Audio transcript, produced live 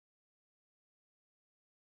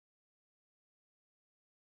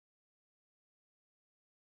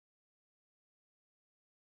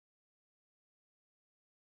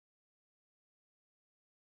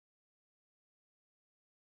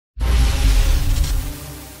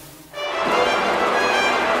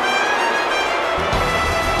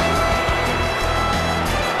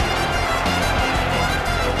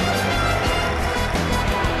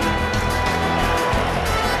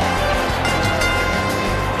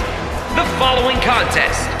following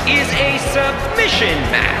contest is a submission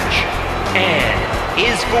match and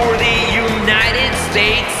is for the United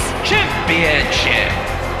States Championship.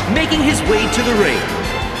 Making his way to the ring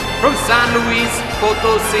from San Luis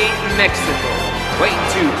Potosi, Mexico, weighing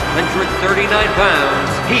 239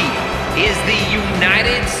 pounds, he is the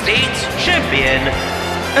United States Champion,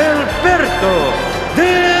 Alberto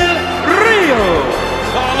Del Rio.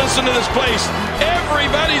 Oh, listen to this place.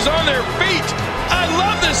 Everybody's on their feet. I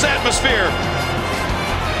love this atmosphere.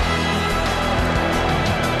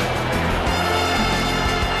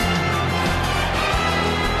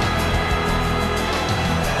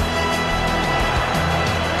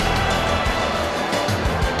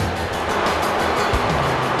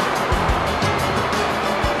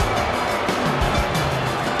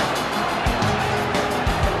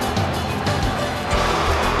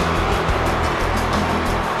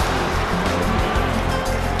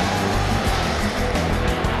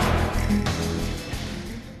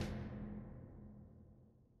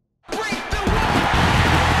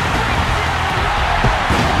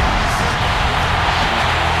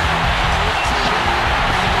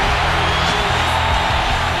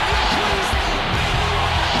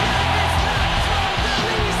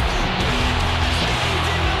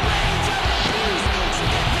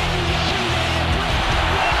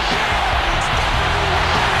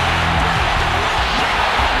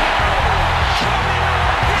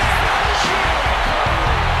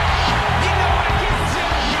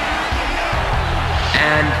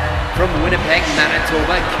 From Winnipeg,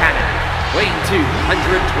 Manitoba, Canada, weighing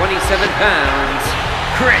 227 pounds,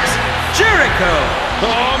 Chris Jericho.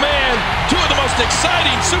 Oh man, two of the most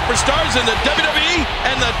exciting superstars in the WWE,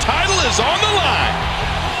 and the title is on the line.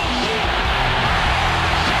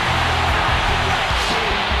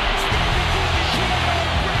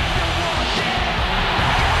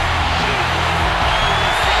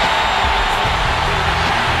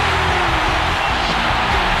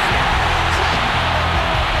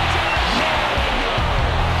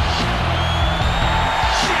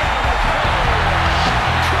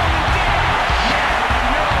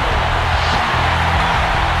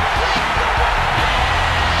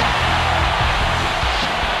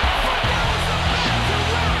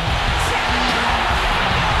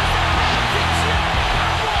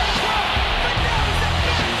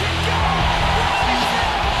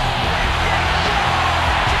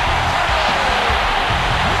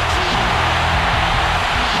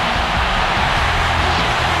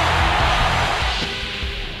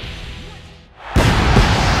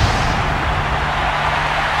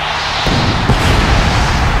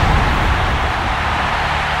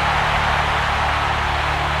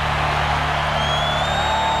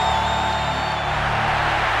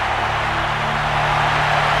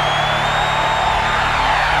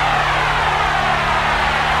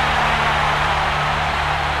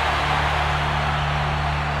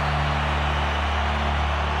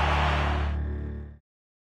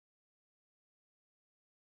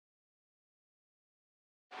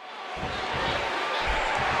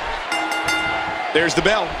 There's the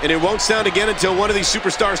bell, and it won't sound again until one of these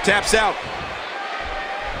superstars taps out.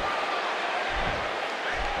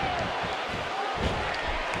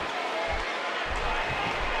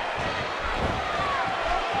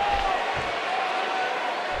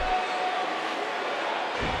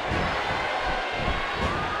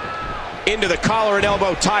 Into the collar and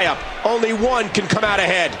elbow tie-up. Only one can come out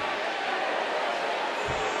ahead.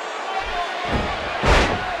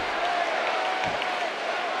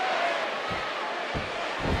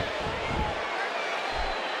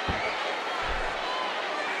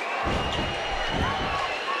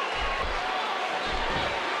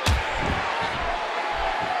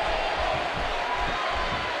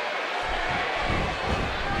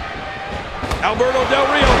 Alberto Del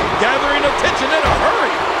Rio gathering attention in a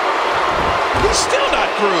hurry. He's still not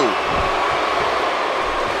through.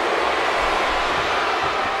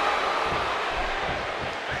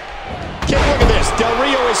 Look at this. Del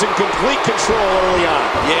Rio is in complete control early on.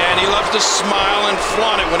 Yeah, and he loves to smile and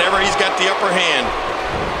flaunt it whenever he's got the upper hand.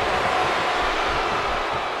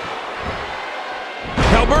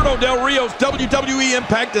 Alberto Del Rio's WWE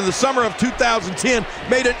impact in the summer of 2010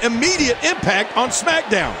 made an immediate impact on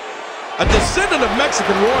SmackDown. A descendant of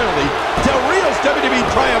Mexican royalty, Del Rio's WWE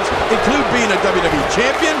triumphs include being a WWE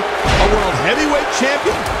champion, a World Heavyweight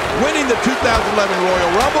champion, winning the 2011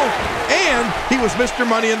 Royal Rumble, and he was Mr.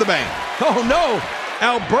 Money in the Bank. Oh no,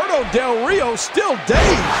 Alberto Del Rio still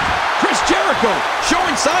dazed. Chris Jericho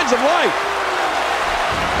showing signs of life.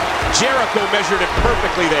 Jericho measured it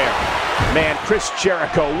perfectly there. Man, Chris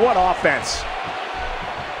Jericho, what offense.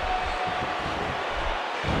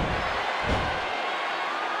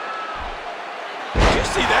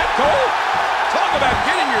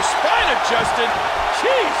 your spine adjusted.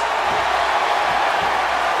 Jeez.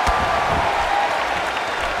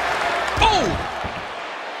 Oh!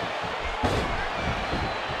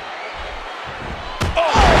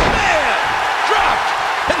 Oh, man! Dropped!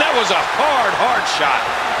 And that was a hard shot.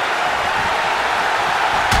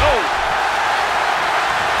 Oh!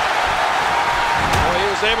 Boy, he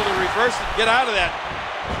was able to reverse it and get out of that.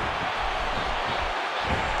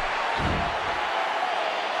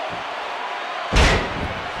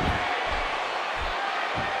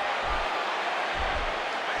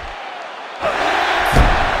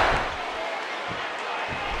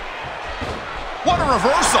 What a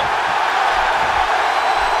reversal!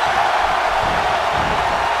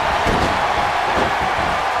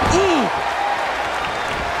 Ooh!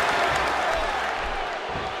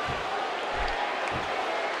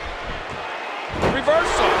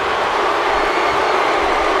 Reversal!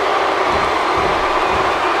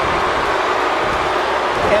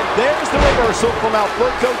 And there's the reversal from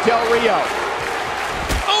Alberto Del Rio.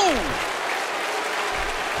 Oh!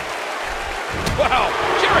 Wow,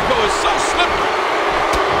 Jericho is so slippery.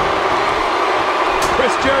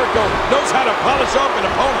 Chris Jericho knows how to polish off an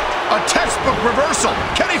opponent. A textbook reversal.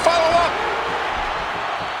 Can he follow up?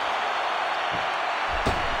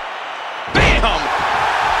 Bam!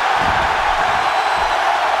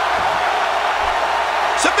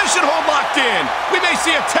 Submission hold locked in. We may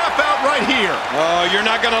see a tap out right here. Oh, you're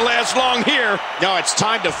not going to last long here. No, it's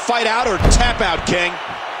time to fight out or tap out, King.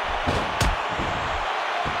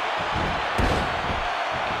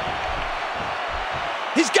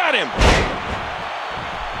 He's got him.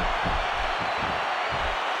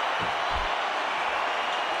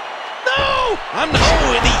 No! I'm not.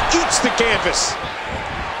 Oh, and he eats the canvas.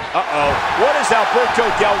 Uh-oh. What is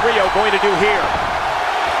Alberto Del Rio going to do here?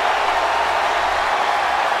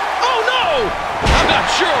 Oh, no! I'm not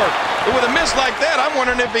sure. But with a miss like that, I'm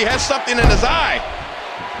wondering if he has something in his eye.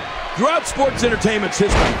 Throughout sports entertainment's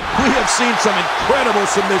history, we have seen some incredible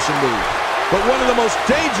submission moves. But one of the most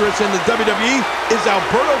dangerous in the WWE is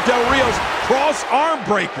Alberto Del Rio's cross arm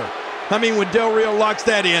breaker. I mean, when Del Rio locks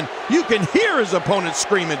that in, you can hear his opponent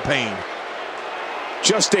scream in pain.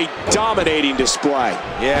 Just a dominating display.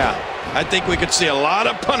 Yeah, I think we could see a lot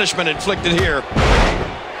of punishment inflicted here.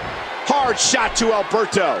 Hard shot to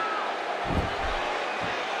Alberto.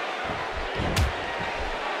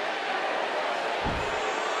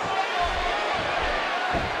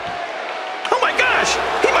 Oh my gosh,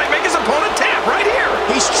 he might make his opponent tap right here.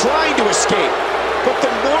 He's trying to escape, but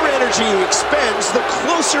the more energy he expends, the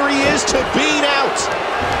closer he is to being out.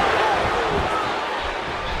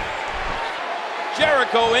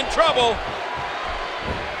 Jericho in trouble.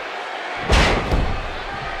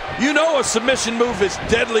 You know a submission move is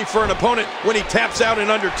deadly for an opponent when he taps out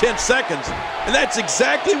in under 10 seconds. And that's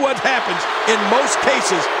exactly what happens in most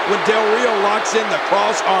cases when Del Rio locks in the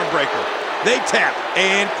cross arm breaker. They tap,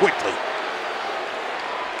 and quickly.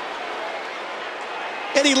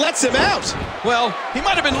 And he lets him out. Well, he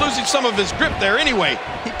might have been losing some of his grip there anyway.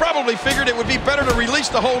 He probably figured it would be better to release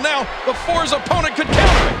the hold now before his opponent could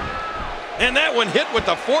counter it. And that one hit with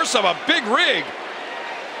the force of a big rig.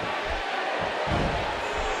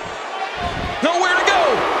 Nowhere to go.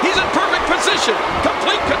 He's in perfect position.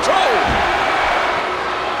 Complete control.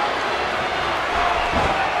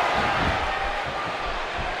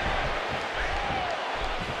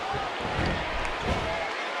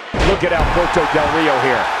 Look at Alberto Del Rio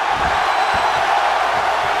here.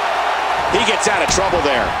 He gets out of trouble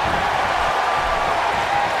there.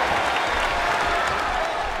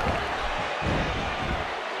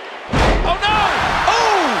 Oh, no!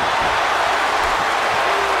 Oh!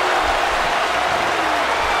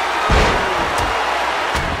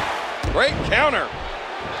 Great counter.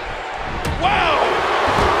 Wow!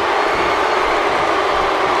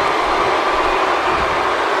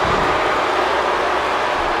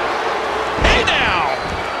 Hey now!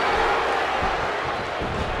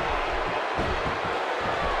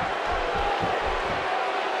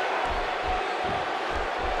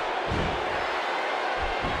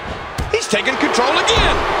 He's taking control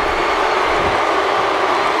again.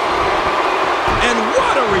 And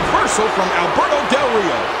what a reversal from Alberto Del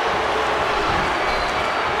Rio.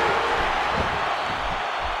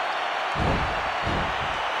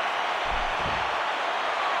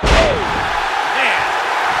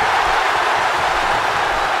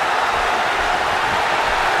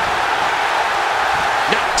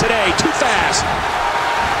 Today, too fast.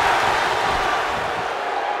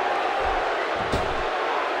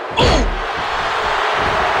 Oh!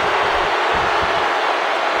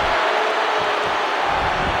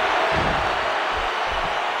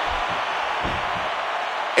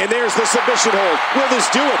 And there's the submission hold. Will this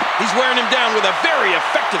do it? He's wearing him down with a very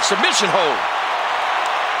effective submission hold.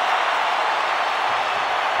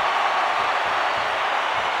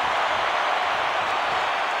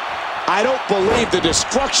 I don't believe the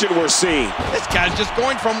destruction we're seeing. This guy's just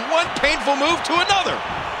going from one painful move to another.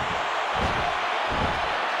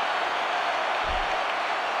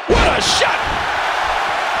 What a shot!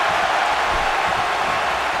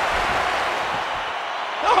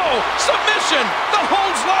 Oh, submission! The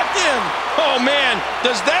hold's locked in. Oh, man,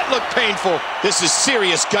 does that look painful? This is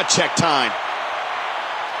serious gut check time.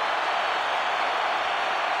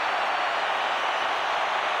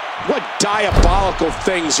 What diabolical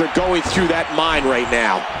things are going through that mind right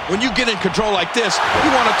now? When you get in control like this, you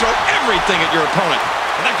want to throw everything at your opponent.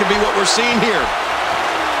 And that could be what we're seeing here.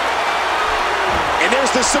 And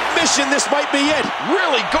there's the submission. This might be it.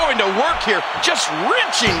 Really going to work here. Just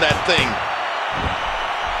wrenching that thing.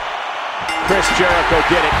 Chris Jericho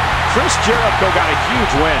did it. Chris Jericho got a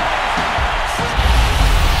huge win.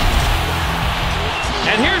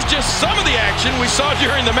 And here's just some of the action we saw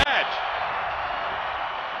during the match.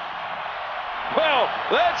 Well,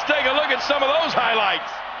 let's take a look at some of those highlights.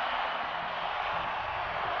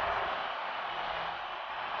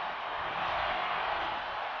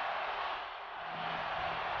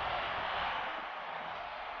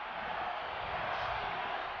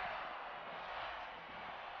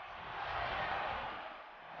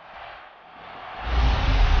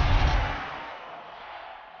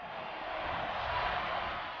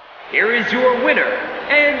 Here is your winner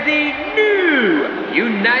and the new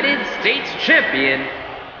United States Champion,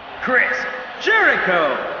 Chris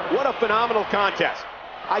Jericho. What a phenomenal contest.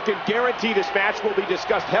 I can guarantee this match will be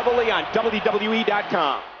discussed heavily on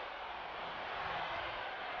WWE.com.